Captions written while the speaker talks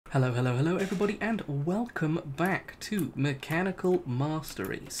Hello, hello, hello everybody, and welcome back to Mechanical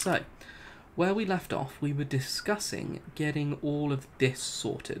Mastery. So, where we left off, we were discussing getting all of this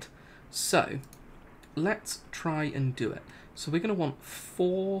sorted. So, let's try and do it. So we're going to want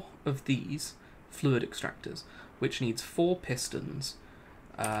 4 of these fluid extractors, which needs 4 pistons.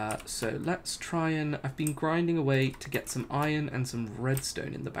 So let's try and... I've been grinding away to get some iron and some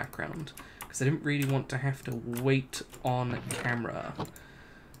redstone in the background, because I didn't really want to have to wait on camera.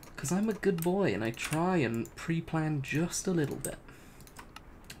 Because I'm a good boy and I try and pre-plan just a little bit.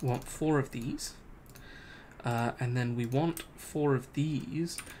 We want 4 of these. And then we want 4 of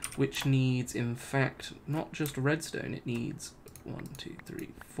these, which needs, in fact, not just redstone. It needs 1, 2, 3,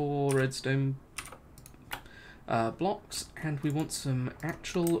 4 redstone blocks. And we want some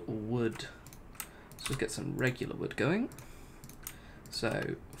actual wood. So let's get some regular wood going.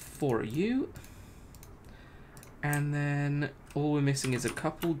 So 4 of you. And then all we're missing is a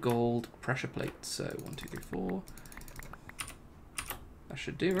couple gold pressure plates. So 1, 2, 3, 4. That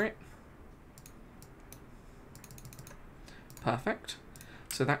should do, right? Perfect.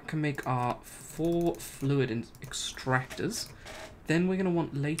 So that can make our 4 fluid extractors. Then we're going to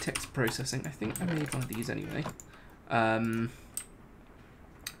want latex processing. I think I made one of these anyway.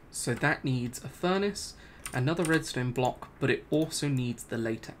 So that needs a furnace, another redstone block, but it also needs the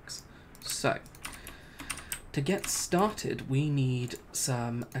latex. So to get started, we need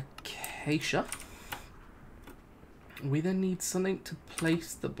some acacia. We then need something to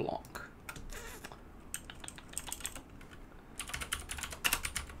place the block.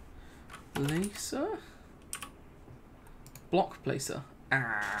 Placer? Block placer.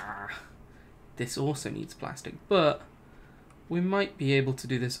 Ah, this also needs plastic, but we might be able to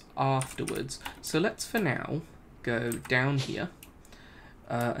do this afterwards. So let's for now go down here.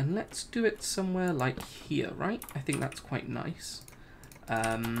 And let's do it somewhere like here, right? I think that's quite nice.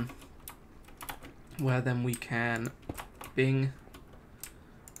 Where then we can bing,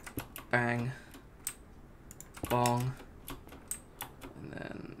 bang, bong, and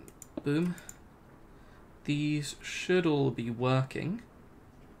then boom. These should all be working.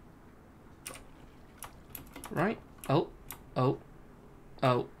 Right? Oh, oh,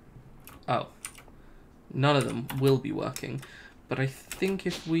 oh, oh. None of them will be working. But I think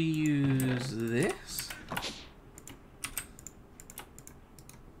if we use this...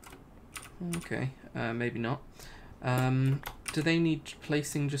 Okay, maybe not. Do they need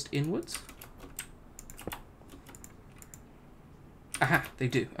placing just inwards? Aha, they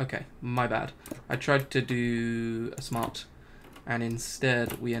do. Okay, my bad. I tried to do a smart, and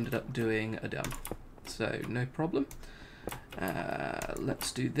instead we ended up doing a dumb. So, no problem.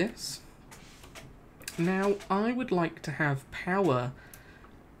 Let's do this. Now, I would like to have power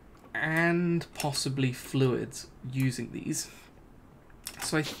and possibly fluids using these.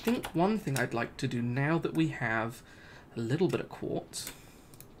 So I think one thing I'd like to do now that we have a little bit of quartz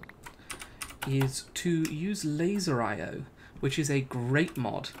is to use Laser IO, which is a great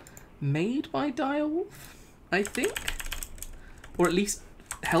mod made by Direwolf, I think, or at least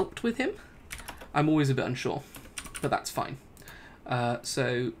helped with him. I'm always a bit unsure, but that's fine.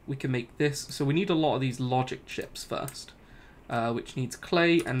 So we can make this. So we need a lot of these logic chips first, which needs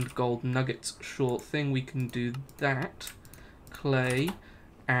clay and gold nuggets. Sure thing, we can do that. Clay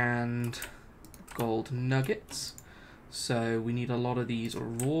and gold nuggets. So we need a lot of these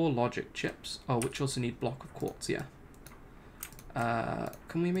raw logic chips. Oh, which also need block of quartz, yeah.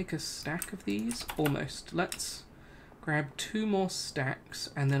 Can we make a stack of these? Almost. Let's grab 2 more stacks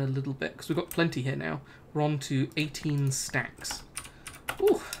and then a little bit, because we've got plenty here now. We're on to 18 stacks.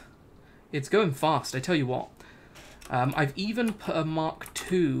 Ooh, it's going fast, I tell you what. I've even put a Mark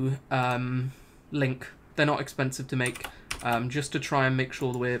II link. They're not expensive to make, just to try and make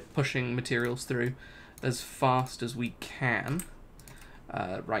sure that we're pushing materials through as fast as we can.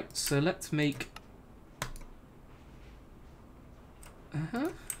 Right, so let's make...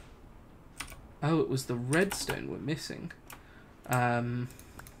 Oh, it was the redstone we're missing. That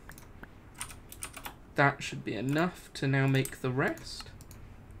should be enough to now make the rest.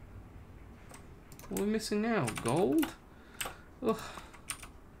 What are we missing now? Gold? Ugh.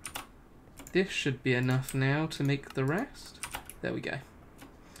 This should be enough now to make the rest. There we go.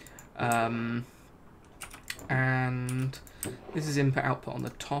 And this is input-output on the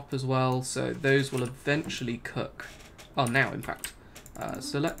top as well, so those will eventually cook. Oh, now, in fact.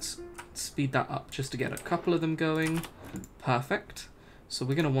 So let's speed that up just to get a couple of them going. Perfect. So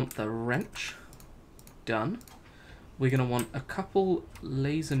we're going to want the wrench. Done. We're going to want a couple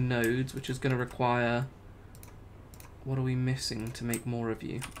laser nodes, which is going to require... What are we missing to make more of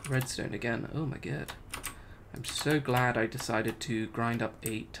you? Redstone again. Oh my god. I'm so glad I decided to grind up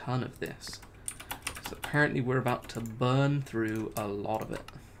a ton of this. So apparently we're about to burn through a lot of it.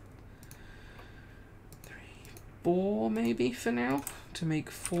 3, 4 maybe for now, to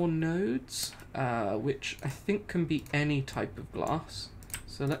make 4 nodes, which I think can be any type of glass.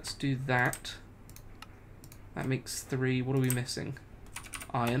 So let's do that. That makes 3. What are we missing?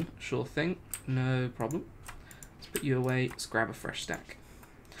 Iron, sure thing, no problem. Let's put you away, let's grab a fresh stack.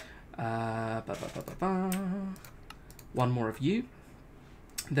 One more of you.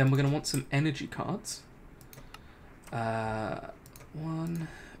 Then we're going to want some energy cards. 1.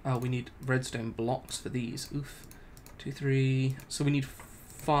 Oh, we need redstone blocks for these. Oof. 2, 3. So we need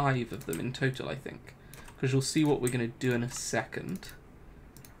 5 of them in total, I think. Because you'll see what we're going to do in a second.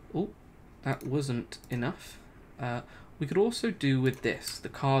 Oh, that wasn't enough. We could also do with this, the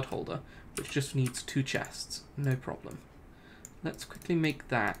card holder, which just needs 2 chests. No problem. Let's quickly make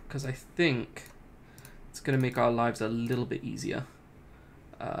that, because I think it's going to make our lives a little bit easier.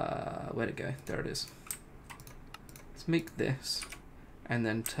 Where'd it go? There it is. Let's make this, and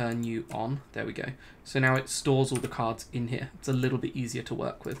then turn you on. There we go. So now it stores all the cards in here. It's a little bit easier to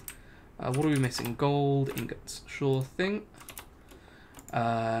work with. What are we missing? Gold ingots. Sure thing.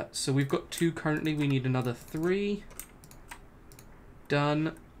 So we've got 2 currently. We need another 3.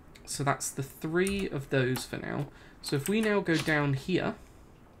 Done. So that's the 3 of those for now. So if we now go down here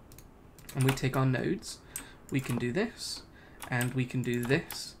and we take our nodes, we can do this, and we can do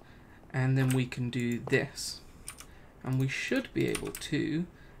this, and then we can do this. And we should be able to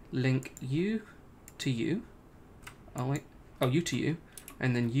link you to you. Oh wait, oh, you to you,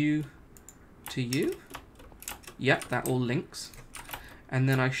 and then you to you. Yep, that all links. And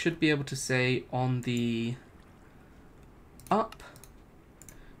then I should be able to say on the up,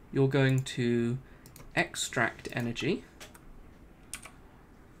 you're going to extract energy.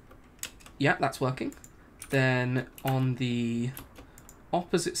 Yeah, that's working. Then on the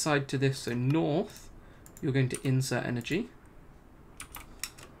opposite side to this, so north, you're going to insert energy.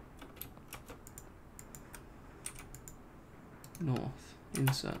 North,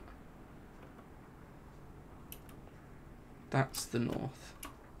 insert. That's the north.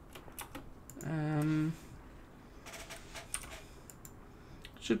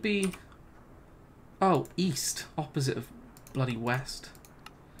 Should be... Oh, east, opposite of bloody west.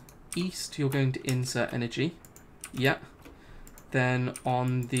 East, you're going to insert energy. Yep. Then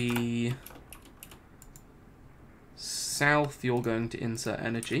on the south, you're going to insert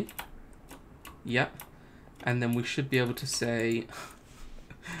energy. Yep. And then we should be able to say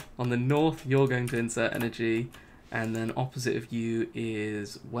on the north, you're going to insert energy. And then opposite of you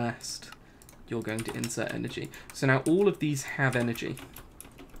is west. You're going to insert energy. So now all of these have energy,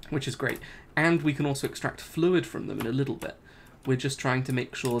 which is great. And we can also extract fluid from them in a little bit. We're just trying to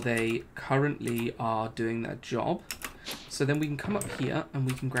make sure they currently are doing their job. So then we can come up here and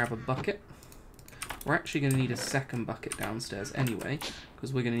we can grab a bucket. We're actually going to need a second bucket downstairs anyway,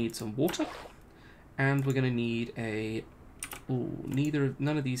 because we're going to need some water. And we're going to need a... Ooh,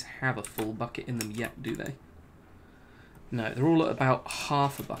 none of these have a full bucket in them yet, do they? No, they're all at about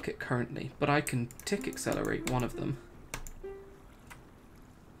half a bucket currently, but I can tick accelerate one of them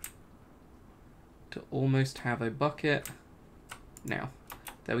to almost have a bucket. Now,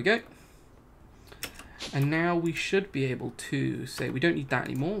 there we go. And now we should be able to say, we don't need that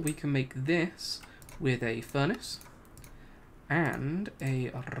anymore. We can make this with a furnace and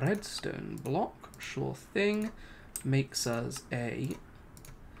a redstone block. Sure thing. Makes us a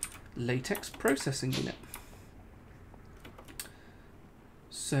latex processing unit.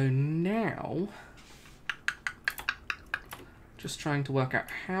 So now, just trying to work out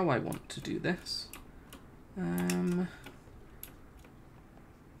how I want to do this.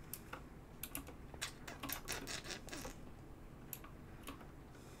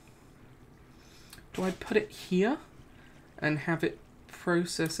 Do I put it here and have it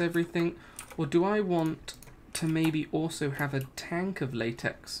process everything? Or do I want to maybe also have a tank of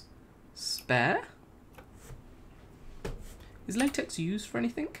latex spare? Is latex used for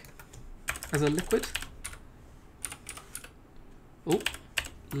anything as a liquid? Oh,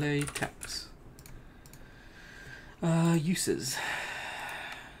 latex. Uses.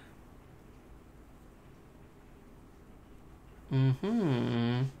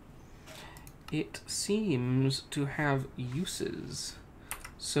 It seems to have uses.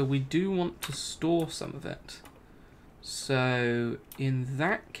 So we do want to store some of it. So in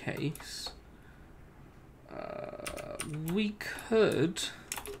that case, we could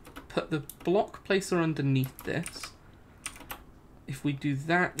put the block placer underneath this. If we do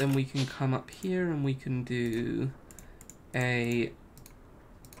that, then we can come up here and we can do a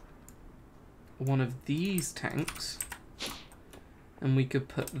one of these tanks, and we could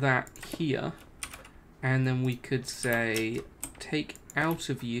put that here, and then we could say take out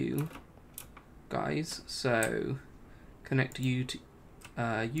of you guys, so connect you to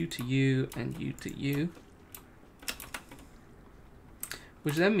you and you to you,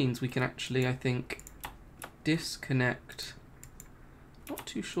 which then means we can actually, I think, disconnect. Not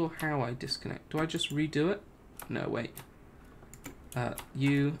too sure how I disconnect. Do I just redo it? No, wait.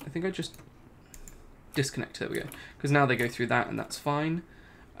 You, I think I just disconnect. There we go. Because now they go through that and that's fine.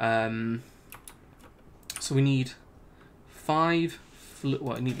 So we need 5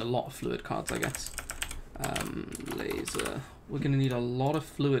 well, I need a lot of fluid cards, I guess. Laser. We're going to need a lot of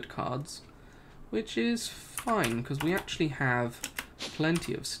fluid cards, which is fine because we actually have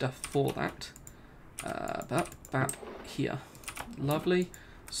plenty of stuff for that. Bap, here. Lovely.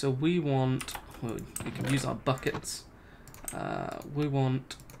 So we want, well, we can use our buckets. We'll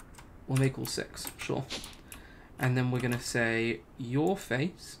make all 6, sure. And then we're going to say, your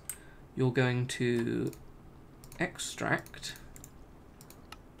face, you're going to extract.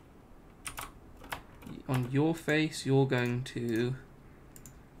 On your face, you're going to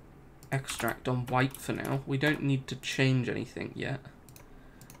extract on white for now. We don't need to change anything yet.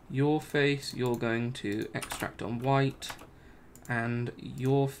 Your face, you're going to extract on white. And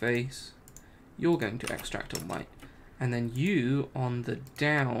your face, you're going to extract on white. And then you, on the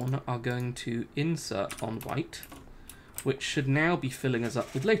down, are going to insert on white, which should now be filling us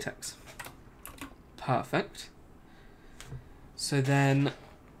up with latex. Perfect. So then,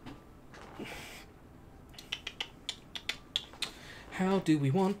 how do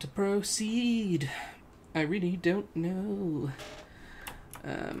we want to proceed? I really don't know.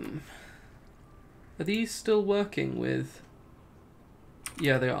 Are these still working with...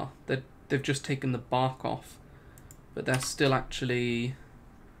 Yeah, they are. They've just taken the bark off, but they're still actually...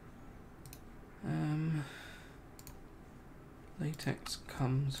 latex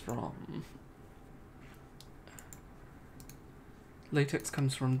comes from... Latex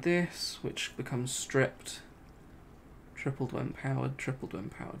comes from this, which becomes stripped. Tripled when powered,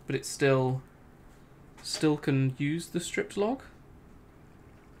 but it still can use the stripped log.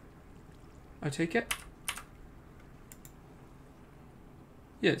 I take it.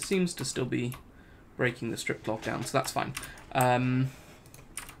 Yeah, it seems to still be breaking the stripped log down, so that's fine.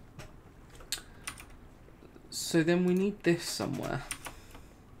 So then we need this somewhere.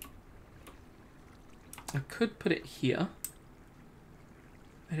 I could put it here.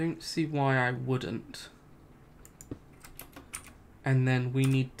 I don't see why I wouldn't. And then we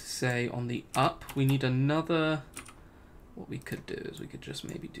need to say on the up, we need another... What we could do is we could just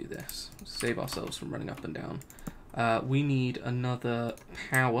maybe do this. Save ourselves from running up and down. We need another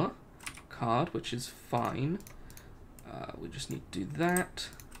power card, which is fine. We just need to do that.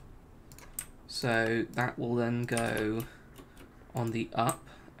 So that will then go on the up,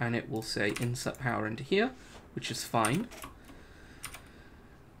 and it will say insert power into here, which is fine.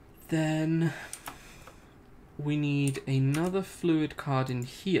 Then we need another fluid card in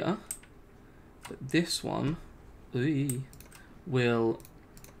here, but this one will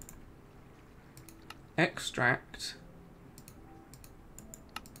extract.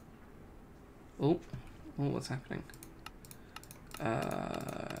 Oh, what's happening?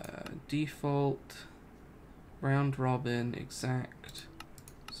 Default, round robin, exact,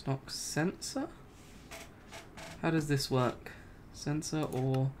 stock sensor? How does this work? Sensor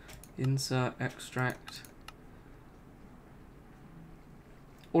or insert, extract?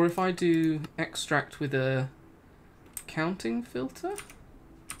 Or if I do extract with a counting filter?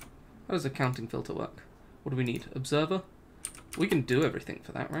 How does a counting filter work? What do we need? Observer? We can do everything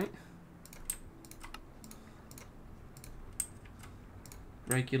for that, right?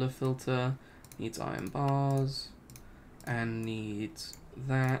 Regular filter needs iron bars and needs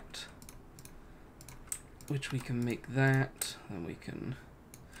that, which we can make that, and we can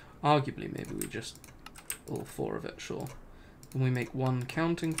arguably maybe we just all 4 of it, sure. Then we make one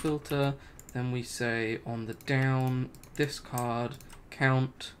counting filter, then we say on the down, this card,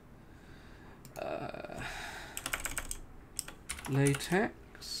 count,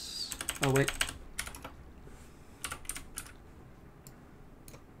 latex, oh wait.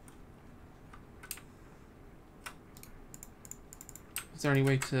 Is there any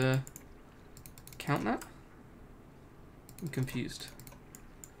way to count that? I'm confused.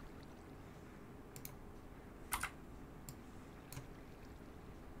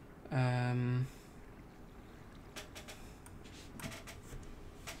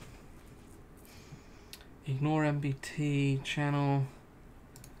 Ignore MBT channel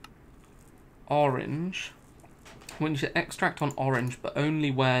orange. When you say extract on orange, but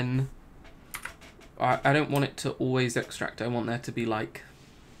only when I don't want it to always extract. I want there to be like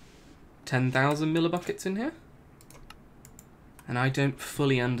 10,000 millibuckets in here. And I don't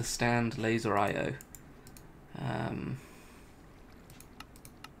fully understand laser I/O.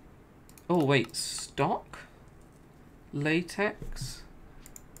 Oh wait, stock? Latex?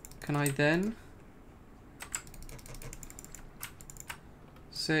 Can I then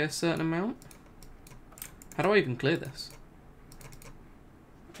say a certain amount? How do I even clear this?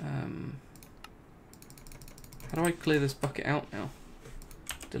 How do I clear this bucket out now?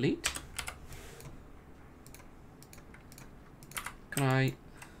 Delete? Can I...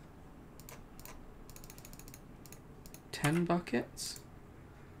 10 buckets?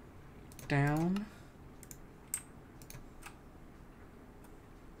 Down.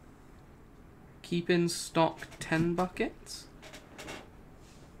 Keep in stock 10 buckets.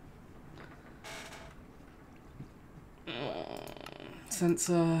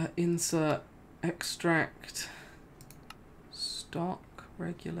 Sensor, insert, extract, stock,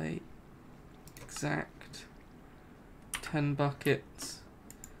 regulate, exact, 10 buckets.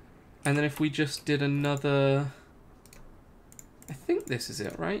 And then if we just did another, I think this is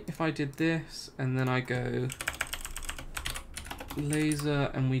it, right? If I did this and then I go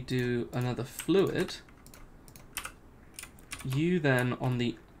laser and we do another fluid, you then on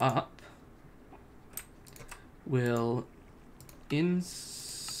the up will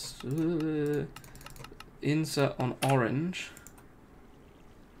insert on orange,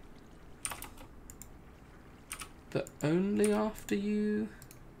 but only after you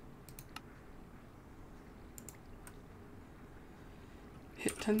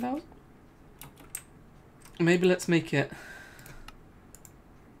hit 10,000. Maybe let's make it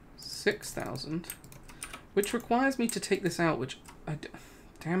 6,000, which requires me to take this out, which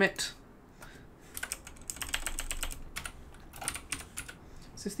damn it.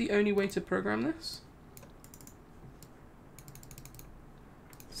 Is this the only way to program this?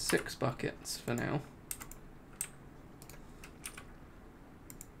 6 buckets for now.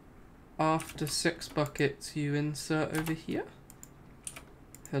 After 6 buckets, you insert over here.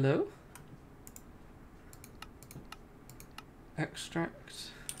 Hello?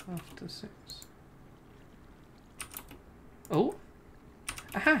 Extract after 6. Oh?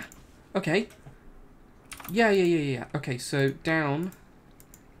 Aha! Okay. Yeah. Okay, so down.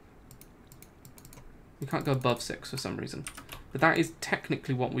 We can't go above 6 for some reason. But that is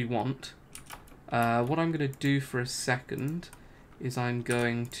technically what we want. What I'm going to do for a second is I'm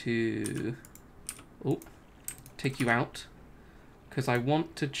going to take you out. Because I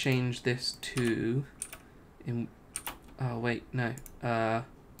want to change this to... oh, wait, no.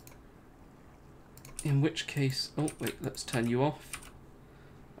 In which case... Oh, wait, let's turn you off.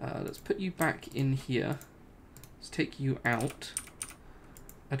 Let's put you back in here. Let's take you out.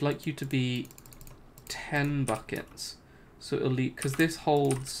 I'd like you to be 10 buckets. So it'll leave... Because this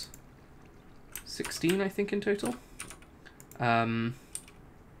holds 16, I think, in total. Oh,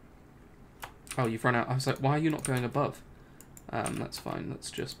 you've run out. I was like, why are you not going above? That's fine. Let's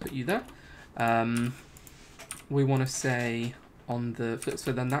just put you there. We want to say on the...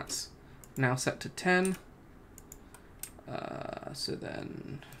 So then that's now set to 10. So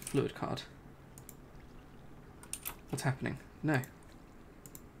then fluid card. What's happening? No.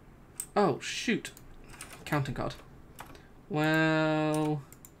 Oh, shoot. Counting card. Well,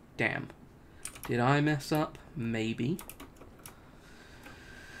 damn. Did I mess up? Maybe.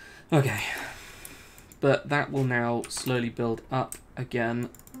 Okay. But that will now slowly build up again.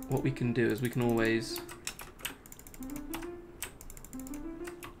 What we can do is we can always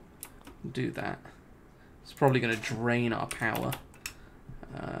do that. It's probably going to drain our power.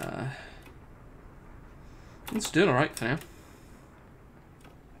 It's doing alright for now.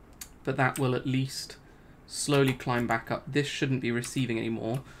 But that will at least slowly climb back up. This shouldn't be receiving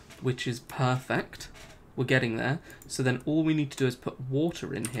anymore, which is perfect. We're getting there. So then all we need to do is put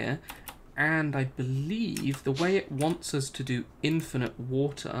water in here. And I believe the way it wants us to do infinite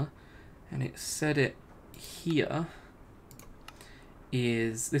water, and it said it here,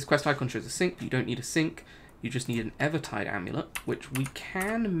 is this quest icon shows a sink. You don't need a sink. You just need an Evertide amulet, which we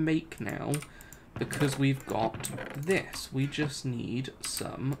can make now because we've got this. We just need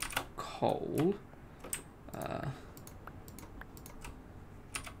some coal.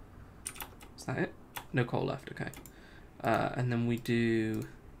 Is that it? No coal left, okay. And then we do...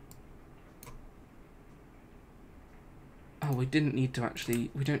 Oh, we didn't need to actually...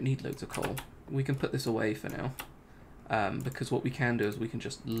 We don't need loads of coal. We can put this away for now. Because what we can do is we can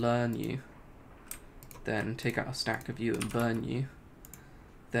just learn you. Then take out a stack of you and burn you.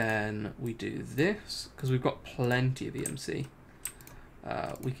 Then we do this, because we've got plenty of EMC.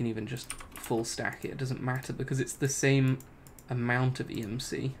 We can even just full stack it doesn't matter because it's the same amount of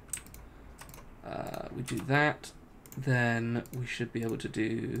EMC. We do that, then we should be able to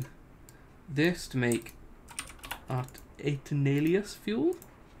do this to make Atenalius fuel.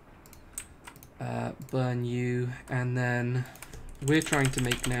 Burn you, and then we're trying to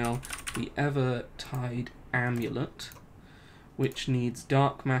make now the Ever-Tide Amulet, which needs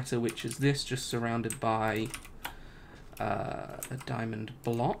dark matter, which is this, just surrounded by a diamond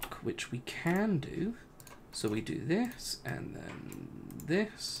block, which we can do. So we do this, and then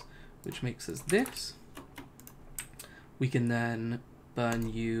this, which makes us this. We can then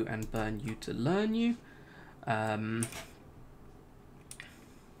burn you and burn you to learn you.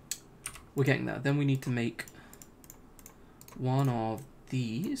 We're getting there. Then we need to make one of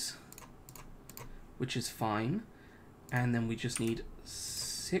these, which is fine. And then we just need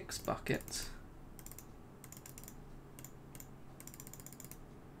 6 buckets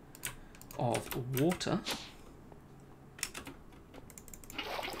of water.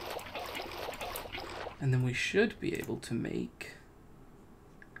 And then we should be able to make,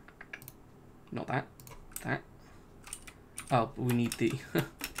 not that, that. Oh, but we need the,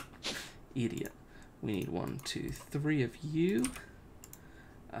 idiot. We need 1, 2, 3 of you.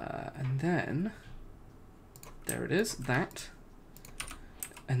 And then, there it is, that.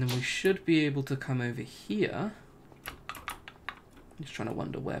 And then we should be able to come over here. I'm just trying to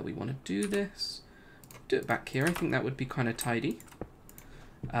wonder where we want to do this. Do it back here. I think that would be kind of tidy.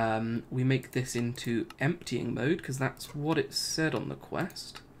 We make this into emptying mode because that's what it said on the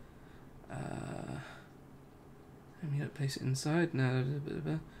quest. And we don't place it inside. No.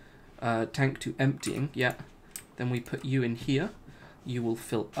 Tank to emptying. Yeah. Then we put you in here. You will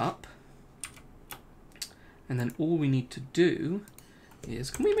fill up. And then all we need to do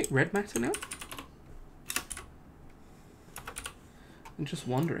is, can we make red matter now? I'm just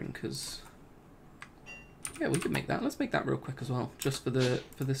wondering because, yeah, we could make that. Let's make that real quick as well, just for the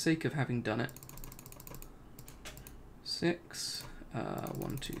sake of having done it. 6,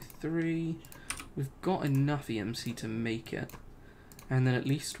 1, 2, 3. We've got enough EMC to make it, and then at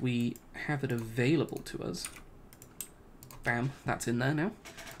least we have it available to us. Bam, that's in there now.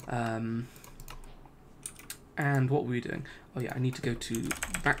 And what were we doing? Oh yeah, I need to go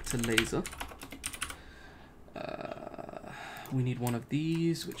back to laser. We need one of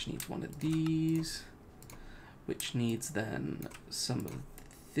these, which needs one of these, which needs then some of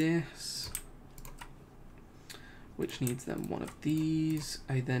this, which needs then one of these.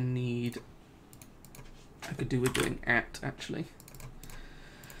 I then need, I could do with doing at actually,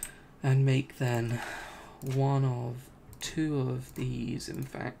 and make then 1 of 2 of these in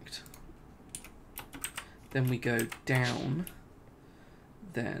fact. Then we go down,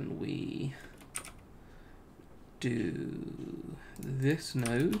 then we do this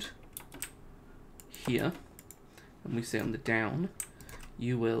node here, and we say on the down,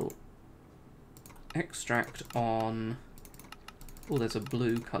 you will extract on, oh, there's a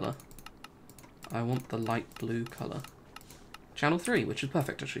blue color. I want the light blue color. Channel 3, which is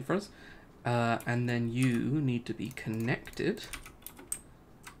perfect actually for us. And then you need to be connected.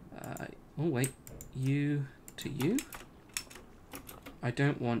 Oh wait, you to you. I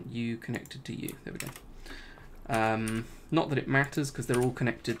don't want you connected to you. There we go. Not that it matters because they're all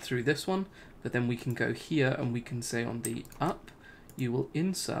connected through this one, but then we can go here and we can say on the up, you will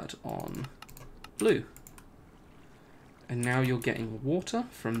insert on blue. And now you're getting water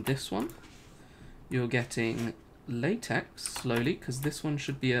from this one. You're getting latex slowly because this one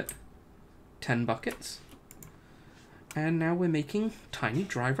should be at 10 buckets. And now we're making tiny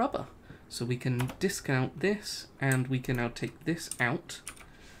dry rubber. So we can discount this and we can now take this out.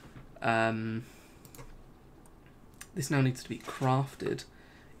 This now needs to be crafted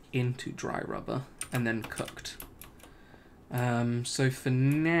into dry rubber and then cooked. So for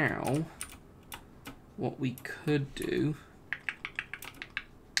now, what we could do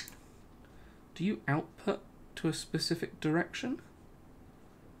you output to a specific direction?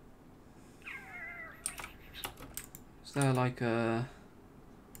 Is there like a...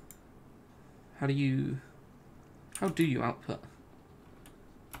 How do you output?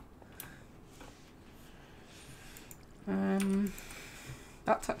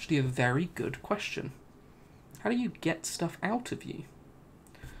 That's actually a very good question. How do you get stuff out of you?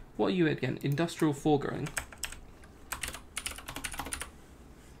 What are you again? Industrial foregoing.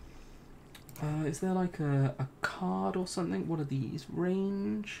 Is there like a card or something? What are these?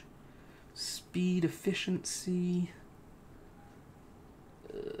 Range, speed, efficiency.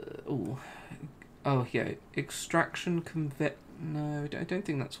 Oh yeah, extraction, convert. No, I don't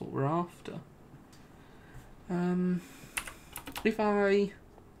think that's what we're after. If I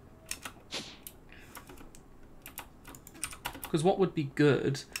Because what would be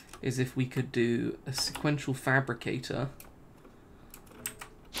good is if we could do a sequential fabricator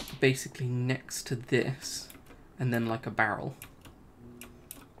basically next to this, and then like a barrel.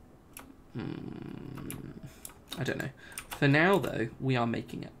 I don't know. For now, though, we are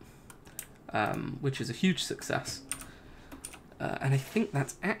making it, which is a huge success. And I think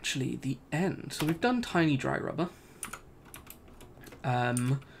that's actually the end. So we've done tiny dry rubber,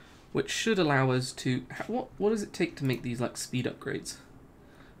 which should allow us to... What does it take to make these like speed upgrades?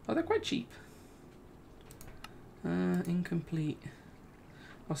 Oh, they're quite cheap. Incomplete.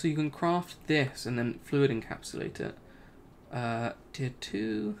 Oh, so you can craft this and then fluid encapsulate it. Tier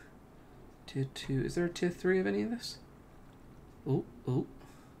 2. Tier 2. Is there a tier 3 of any of this? Oh.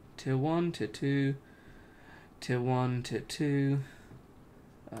 Tier 1, tier 2. Tier 1, tier 2.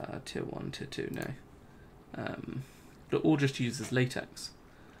 Tier 1, tier 2, no. But it all just uses latex.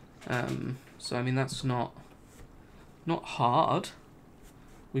 So, I mean, that's not hard.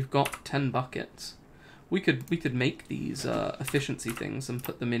 We've got 10 buckets. We could make these efficiency things and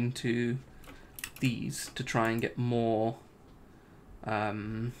put them into these to try and get more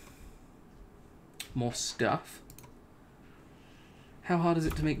stuff. How hard is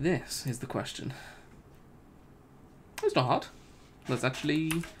it to make this, is the question. It's not hard. That's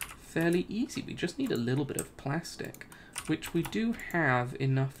actually fairly easy. We just need a little bit of plastic, which we do have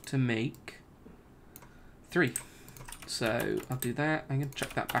enough to make 3. So I'll do that. I'm going to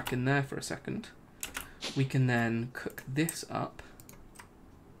chuck that back in there for a second. We can then cook this up.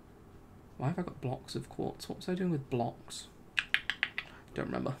 Why have I got blocks of quartz? What was I doing with blocks? Don't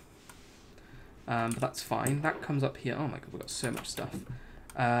remember. But that's fine. That comes up here. Oh my god, we've got so much stuff.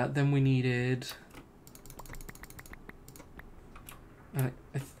 Then we needed...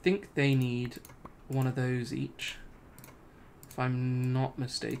 I think they need one of those each, if I'm not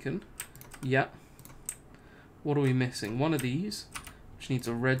mistaken. Yep. What are we missing? One of these, which needs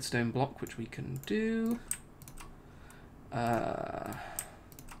a redstone block, which we can do.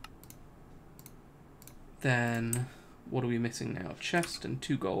 Then, what are we missing now? Chest and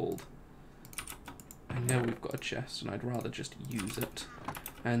 2 gold. I know we've got a chest, and I'd rather just use it.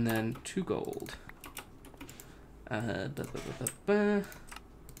 And then 2 gold. That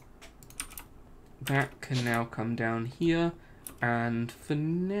can now come down here, and for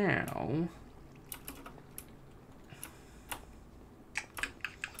now...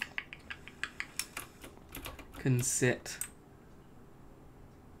 can sit...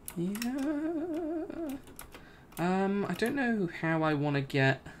 Yeah... I don't know how I want to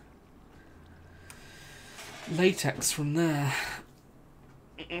get latex from there.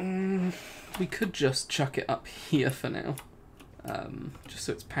 We could just chuck it up here for now. Just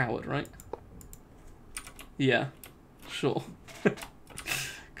so it's powered, right? Yeah, sure.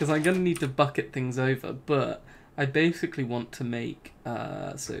 Because I'm going to need to bucket things over, but I basically want to make,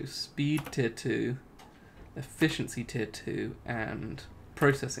 so speed tier 2, efficiency tier 2, and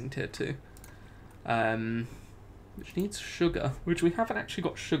processing tier 2. Which needs sugar, which we haven't actually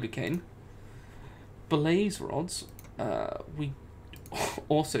got sugarcane. Blaze rods, we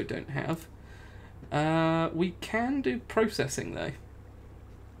also don't have. We can do processing though.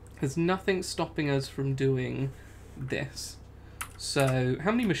 There's nothing stopping us from doing this. So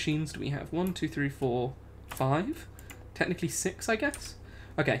how many machines do we have? 1, 2, 3, 4, 5? Technically 6, I guess.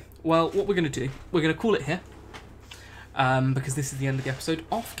 Okay, well, what we're going to do, we're going to call it here. Because this is the end of the episode.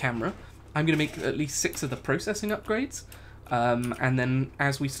 Off camera, I'm going to make at least 6 of the processing upgrades. And then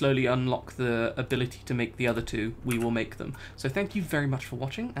as we slowly unlock the ability to make the other 2, we will make them. So thank you very much for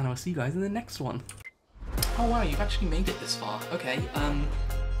watching, and I'll see you guys in the next one. Oh wow, you've actually made it this far. Okay,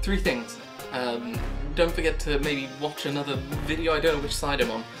 3 things. Don't forget to maybe watch another video. I don't know which side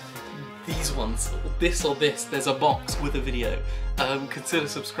I'm on. These ones, this or this, there's a box with a video. Consider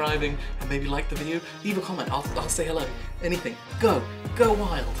subscribing and maybe like the video. Leave a comment, I'll say hello. Anything. Go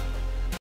wild.